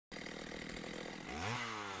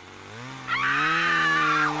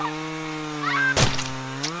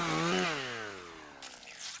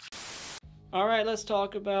Alright, let's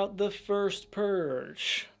talk about the first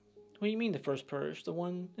Purge. What do you mean the first Purge? The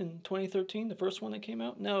one in 2013? The first one that came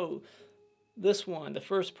out? No. This one, the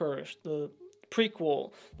first Purge. The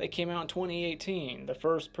prequel that came out in 2018. The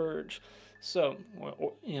first Purge. So,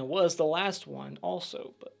 was the last one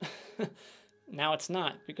also. But now it's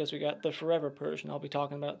not, because we got the Forever Purge. And I'll be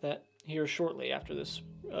talking about that here shortly after this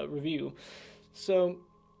review. So,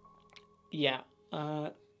 yeah.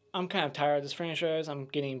 I'm kind of tired of this franchise. I'm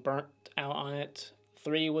getting burnt out on it.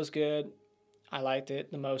 3 was good. I liked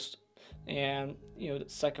it the most. And, the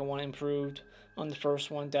second one improved on the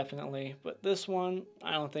first one, definitely. But this one,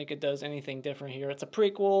 I don't think it does anything different here. It's a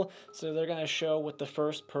prequel, so they're going to show what the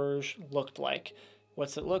first Purge looked like.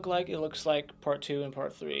 What's it look like? It looks like Part 2 and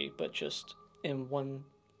Part 3, but just in one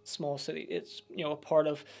small city. It's, a part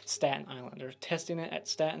of Staten Island. They're testing it at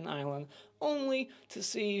Staten Island only to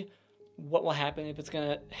see what will happen, if it's going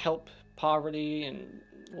to help poverty and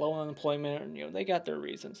low unemployment, and they got their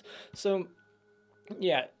reasons. So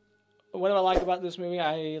yeah, what do I like about this movie?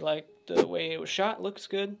 I like the way it was shot. Looks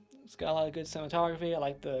good. It's got a lot of good cinematography. I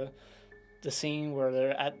like the scene where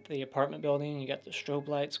they're at the apartment building and you got the strobe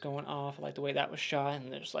lights going off. I like the way that was shot.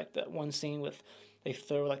 And there's like that one scene with they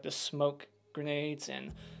throw like the smoke grenades,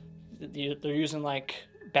 and they're using like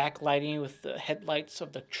backlighting with the headlights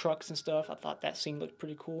of the trucks and stuff. I thought that scene looked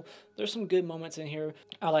pretty cool. There's some good moments in here.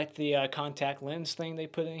 I like the contact lens thing they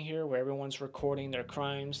put in here where everyone's recording their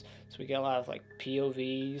crimes. So we get a lot of like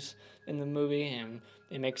POVs in the movie, and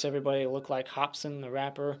it makes everybody look like Hobson the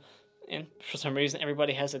rapper. And for some reason,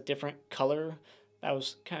 everybody has a different color. That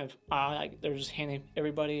was kind of odd. Like they're just handing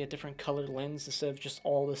everybody a different colored lens instead of just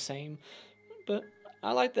all the same. But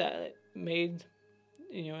I like that. It made,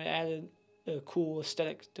 it added a cool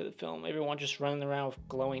aesthetic to the film. Everyone just running around with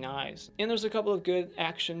glowing eyes. And there's a couple of good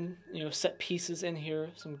action, set pieces in here.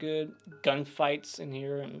 Some good gunfights in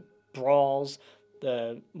here and brawls.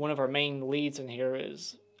 One of our main leads in here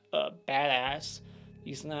is a badass.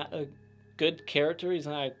 He's not a good character. He's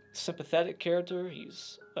not a sympathetic character.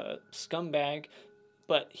 He's a scumbag,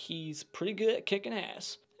 but he's pretty good at kicking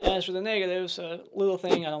ass. As for the negatives, a little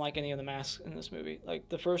thing, I don't like any of the masks in this movie. Like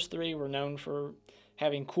the first 3 were known for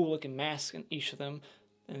having cool looking masks in each of them.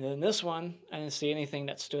 And then this one, I didn't see anything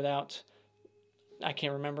that stood out. I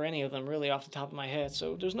can't remember any of them really off the top of my head.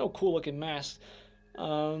 So there's no cool looking masks.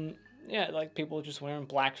 Yeah, like people just wearing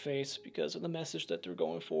blackface because of the message that they're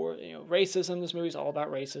going for. Racism, this movie's all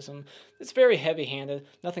about racism. It's very heavy-handed,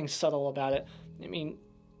 nothing subtle about it. I mean,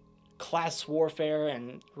 class warfare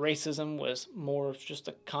and racism was more of just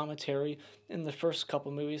a commentary in the first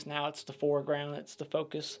couple movies. Now it's the foreground, it's the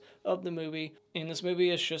focus of the movie. And this movie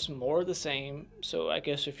is just more of the same. So I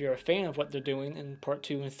guess if you're a fan of what they're doing in Part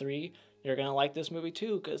 2 and 3, you're going to like this movie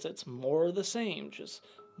too, because it's more of the same. Just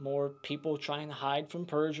more people trying to hide from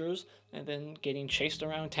purgers and then getting chased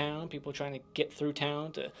around town, people trying to get through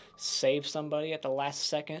town to save somebody at the last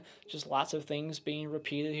second. Just lots of things being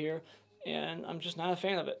repeated here, and I'm just not a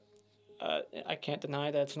fan of it. I can't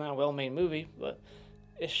deny that it's not a well-made movie, but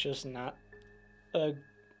it's just not a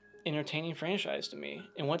entertaining franchise to me.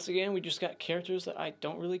 And once again, we just got characters that I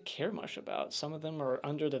don't really care much about. Some of them are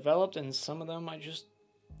underdeveloped, and some of them I just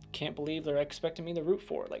can't believe they're expecting me to root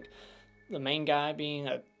for. Like the main guy being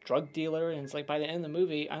a drug dealer, and it's like by the end of the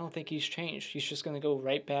movie, I don't think he's changed. He's just going to go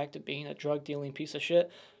right back to being a drug dealing piece of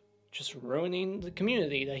shit, just ruining the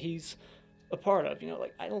community that he's a part of.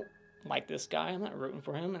 Like I don't like this guy, I'm not rooting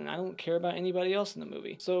for him, and I don't care about anybody else in the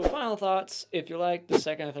movie. So final thoughts, if you like the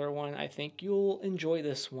second and third one, I think you'll enjoy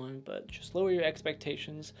this one, but just lower your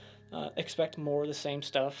expectations, expect more of the same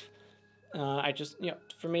stuff. I just,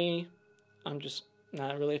 for me, I'm just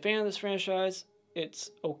not really a fan of this franchise. It's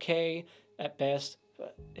okay at best,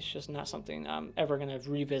 but it's just not something I'm ever going to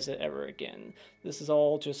revisit ever again. This is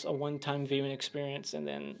all just a one-time viewing experience, and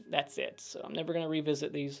then that's it. So I'm never going to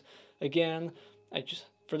revisit these again.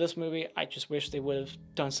 For this movie, I just wish they would have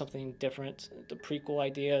done something different. The prequel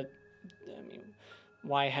idea, I mean,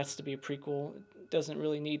 why it has to be a prequel, it doesn't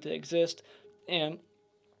really need to exist. And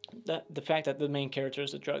the fact that the main character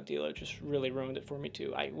is a drug dealer just really ruined it for me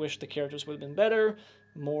too. I wish the characters would have been better,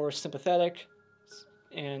 more sympathetic,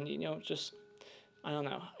 and, just, I don't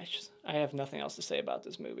know. I have nothing else to say about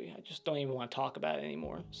this movie. I just don't even want to talk about it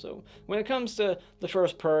anymore. So when it comes to the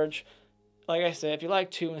first Purge, like I said, if you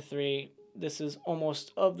like 2 and 3, this is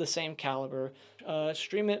almost of the same caliber.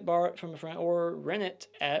 Stream it, borrow it from a friend, or rent it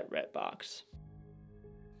at Redbox.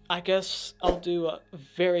 I guess I'll do a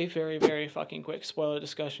very, very, very fucking quick spoiler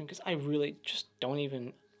discussion, because I really just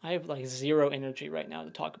I have like zero energy right now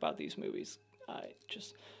to talk about these movies.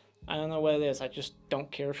 I don't know what it is. I just don't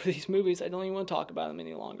care for these movies. I don't even want to talk about them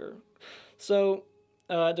any longer. So,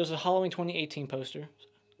 There's a Halloween 2018 poster.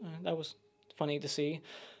 That was funny to see.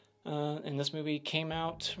 And this movie came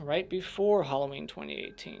out right before Halloween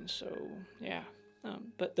 2018, so yeah.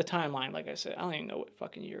 But the timeline, like I said, I don't even know what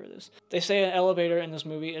fucking year it is. They say an elevator in this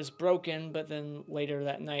movie is broken, but then later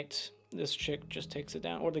that night, this chick just takes it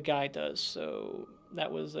down, or the guy does, so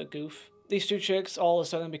that was a goof. These two chicks all of a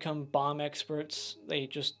sudden become bomb experts. They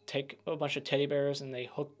just take a bunch of teddy bears and they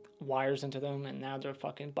hook wires into them, and now they're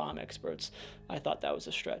fucking bomb experts. I thought that was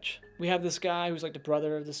a stretch. We have this guy who's like the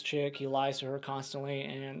brother of this chick. He lies to her constantly,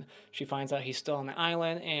 and she finds out he's still on the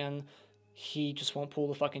island, and he just won't pull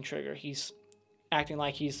the fucking trigger. He's acting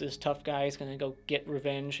like he's this tough guy. He's gonna go get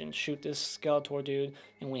revenge and shoot this Skeletor dude,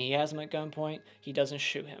 and when he has him at gunpoint, he doesn't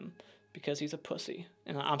shoot him because he's a pussy.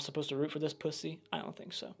 And I'm supposed to root for this pussy? I don't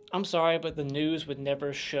think so. I'm sorry, but the news would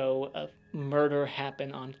never show a murder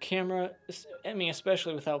happen on camera. I mean,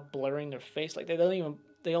 especially without blurring their face. Like, they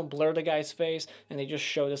don't blur the guy's face, and they just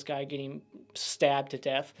show this guy getting stabbed to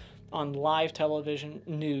death on live television,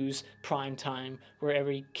 news, prime time, where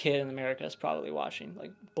every kid in America is probably watching.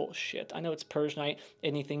 Like, bullshit. I know it's Purge night,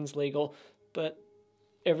 anything's legal, but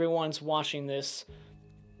everyone's watching this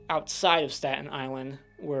outside of Staten Island,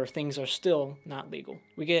 where things are still not legal.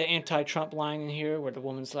 We get an anti-Trump line in here where the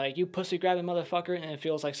woman's like, "You pussy-grabbing motherfucker," and it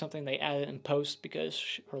feels like something they added in post because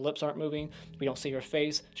her lips aren't moving. We don't see her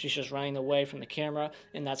face. She's just running away from the camera,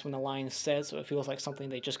 and that's when the line is said, so it feels like something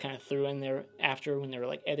they just kind of threw in there after when they were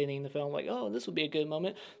like editing the film, like, oh, this would be a good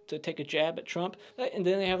moment to take a jab at Trump. And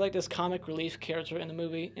then they have like this comic relief character in the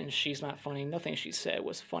movie, and she's not funny. Nothing she said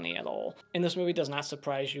was funny at all. And this movie does not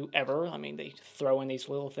surprise you ever. I mean, they throw in these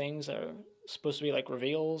little things that are supposed to be like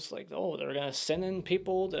reveals, like, oh, they're gonna send in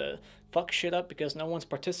people to fuck shit up because no one's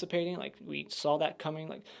participating. Like, we saw that coming.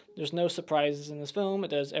 Like, there's no surprises in this film. It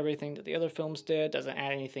does everything that the other films did, doesn't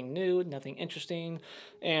add anything new, nothing interesting.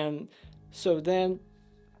 And so then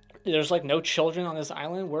there's like no children on this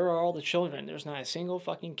island. Where are all the children? There's not a single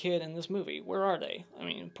fucking kid in this movie. Where are they? I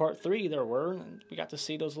mean, in part 3 there were, and we got to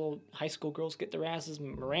see those little high school girls get their asses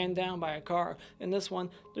ran down by a car. In this one,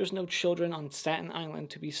 there's no children on Staten Island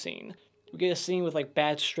to be seen. We get a scene with like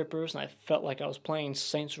bad strippers, and I felt like I was playing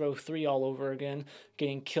Saints Row 3 all over again,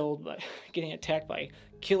 getting attacked by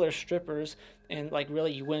killer strippers, and like,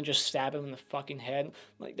 really, you wouldn't just stab him in the fucking head?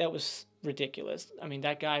 Like, that was ridiculous. I mean,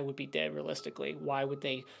 that guy would be dead realistically. Why would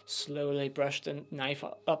they slowly brush the knife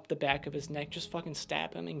up the back of his neck? Just fucking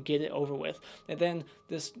stab him and get it over with. And then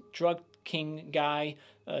this drug king guy,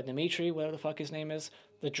 Dimitri, whatever the fuck his name is,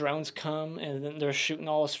 the drones come, and then they're shooting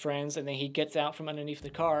all his friends, and then he gets out from underneath the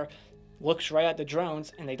car, looks right at the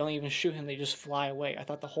drones, and they don't even shoot him, they just fly away. I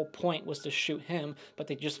thought the whole point was to shoot him, but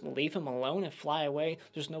they just leave him alone and fly away.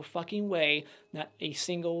 There's no fucking way not a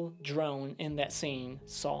single drone in that scene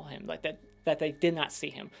saw him. Like, that they did not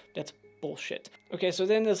see him. That's bullshit. Okay, so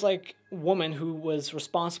then this like woman who was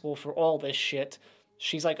responsible for all this shit,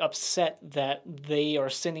 she's like upset that they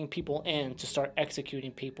are sending people in to start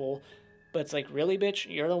executing people. But it's like, really, bitch?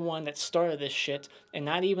 You're the one that started this shit, and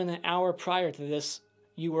not even an hour prior to this,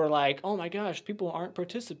 you were like, oh my gosh, people aren't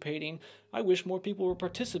participating. I wish more people were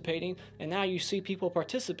participating. And now you see people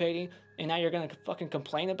participating, and now you're going to fucking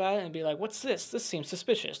complain about it and be like, what's this? This seems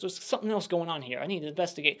suspicious. There's something else going on here. I need to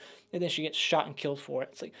investigate. And then she gets shot and killed for it.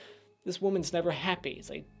 It's like, this woman's never happy. It's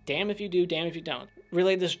like, damn if you do, damn if you don't.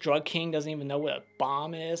 Really, this drug king doesn't even know what a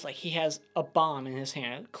bomb is. Like, he has a bomb in his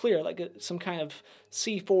hand. Clear, like some kind of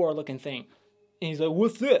C4 looking thing. And he's like,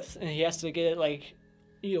 what's this? And he has to get it, like,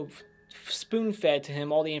 you know, spoon-fed to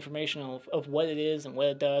him all the information of what it is and what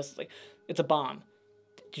it does. It's like, it's a bomb.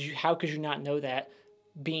 How could you not know that,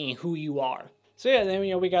 being who you are? So yeah, then,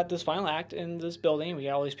 you know, we got this final act in this building. We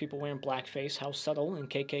got all these people wearing blackface, how subtle, and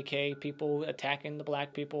KKK people attacking the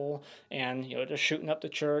black people, and, you know, they're shooting up the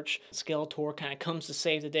church. Skeletor kind of comes to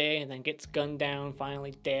save the day and then gets gunned down,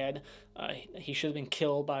 finally dead. He should have been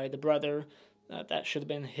killed by the brother. That should have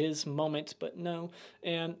been his moment, but no.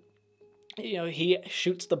 And, you know, he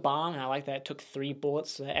shoots the bomb, and I like that it took 3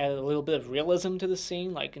 bullets. So that added a little bit of realism to the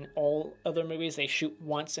scene. Like in all other movies, they shoot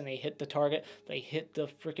once and they hit the target. They hit the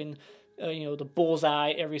freaking, you know, the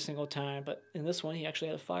bullseye every single time. But in this one, he actually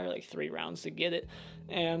had to fire like 3 rounds to get it.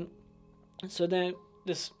 And so then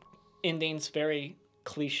this ending's very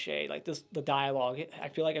cliche. Like the dialogue, I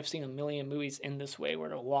feel like I've seen a million movies in this way, where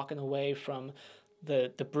they're walking away from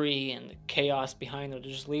the debris and the chaos behind them.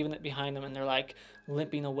 They're just leaving it behind them, and they're like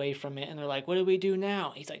limping away from it, and they're like, what do we do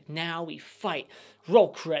now? He's like, now we fight. Roll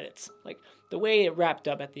credits. Like, the way it wrapped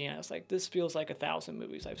up at the end, it's like, this feels like 1,000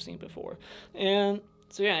 movies I've seen before. And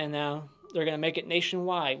so yeah, and now they're gonna make it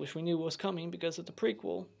nationwide, which we knew was coming because of the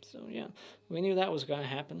prequel. So yeah, we knew that was gonna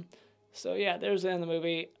happen. So yeah, there's the end of the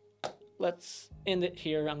movie. let's end it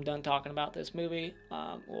here. I'm done talking about this movie.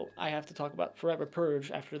 Well, I have to talk about Forever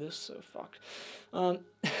Purge after this, so fuck.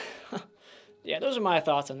 Yeah, those are my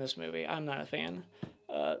thoughts on this movie. I'm not a fan.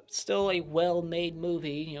 Still a well-made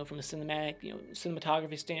movie, from a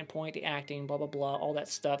cinematography standpoint, the acting, blah, blah, blah, all that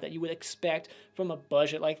stuff that you would expect from a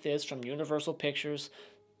budget like this, from Universal Pictures.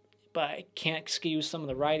 But I can't excuse some of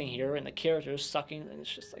the writing here and the characters sucking, and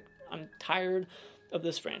it's just like, I'm tired of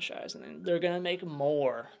this franchise, and they're gonna make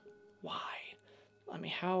more. Why? I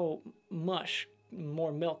mean, how much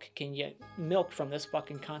more milk can you milk from this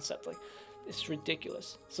fucking concept? Like, it's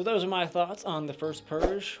ridiculous. So those are my thoughts on the first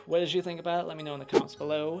Purge. What did you think about it? Let me know in the comments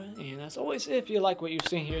below. And as always, if you like what you've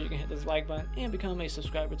seen here, you can hit this like button and become a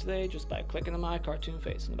subscriber today just by clicking on my cartoon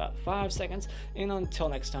face in about 5 seconds. And until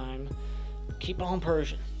next time, keep on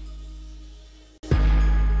Purging.